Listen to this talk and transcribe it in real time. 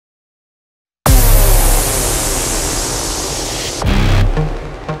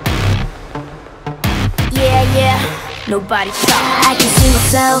nobody saw. I can see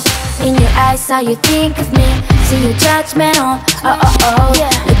myself in your eyes, how you think of me. See your judgment on, yeah.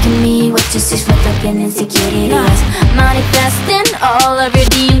 Look at me, what you see, swept up in insecurities. Manifesting all of your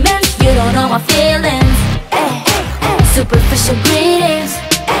demons. You don't know my feelings. Superficial greetings.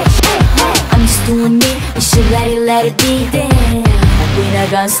 I'm just doing me, you should let it be. Then we're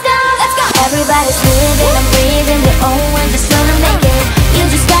not gonna stop. Let's go. Everybody's living, I'm breathing their own way, just trying to make it. You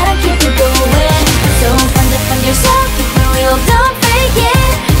just gotta keep it going. So find yourself, keep it real, don't fake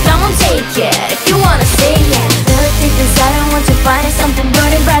it. Come on, take it, if you wanna say it. Feel it deep inside, I want you finding something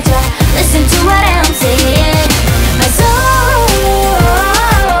burning brighter. Listen to what I'm saying. My soul,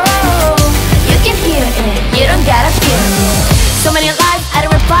 you can hear it, you don't gotta feel it. So many lies, I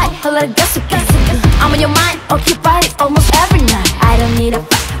don't reply, a lot of gossip. I'm on your mind, occupied almost every night. I don't need a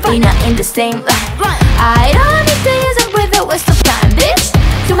fight, we're not in the same line. I don't need to use it with a waste of time, bitch.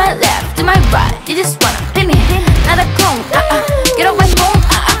 To my left, to my right, you just wanna pin me. Not a clone, get away home.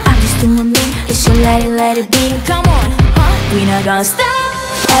 I'm just doing me, you should let it be. Come on, we're not gonna stop.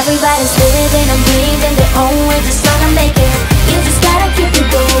 Everybody's living and breathing their own way, just trying to make it. You just gotta keep it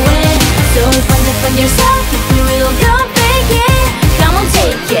going. So find yourself, keep it real, don't fake it. Come on,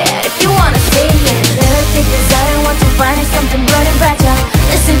 take it, if you wanna say it. There are things inside, I want to find something burning brighter.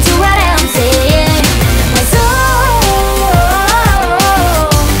 Listen to what I'm saying. My soul,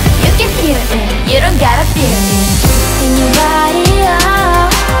 you can hear it, you don't gotta fear it. In your body,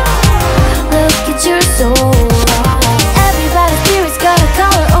 look at your soul. Everybody's spirit's got a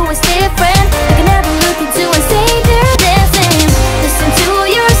color, always different. I can never look into and say they're dancing. Listen to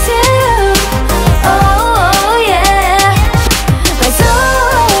yourself, oh yeah. My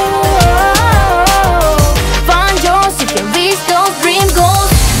soul, find yours, you can reach those dream goals.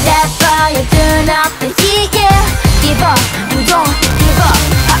 That fire, turn up the heat, yeah. Give up, you don't give up.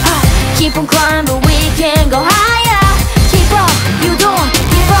 Keep on climbing, but we can go higher. Keep up, you don't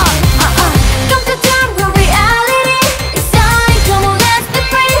give up. Come to terms with reality. It's time, come on, let's be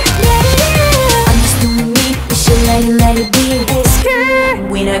free. I'm just doing me, you should let it be.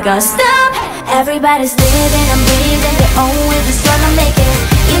 We're not gonna stop. Everybody's living and breathing their own way, just trying to make it.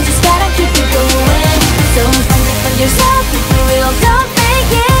 You just gotta keep it going. So find yourself, keep it real, don't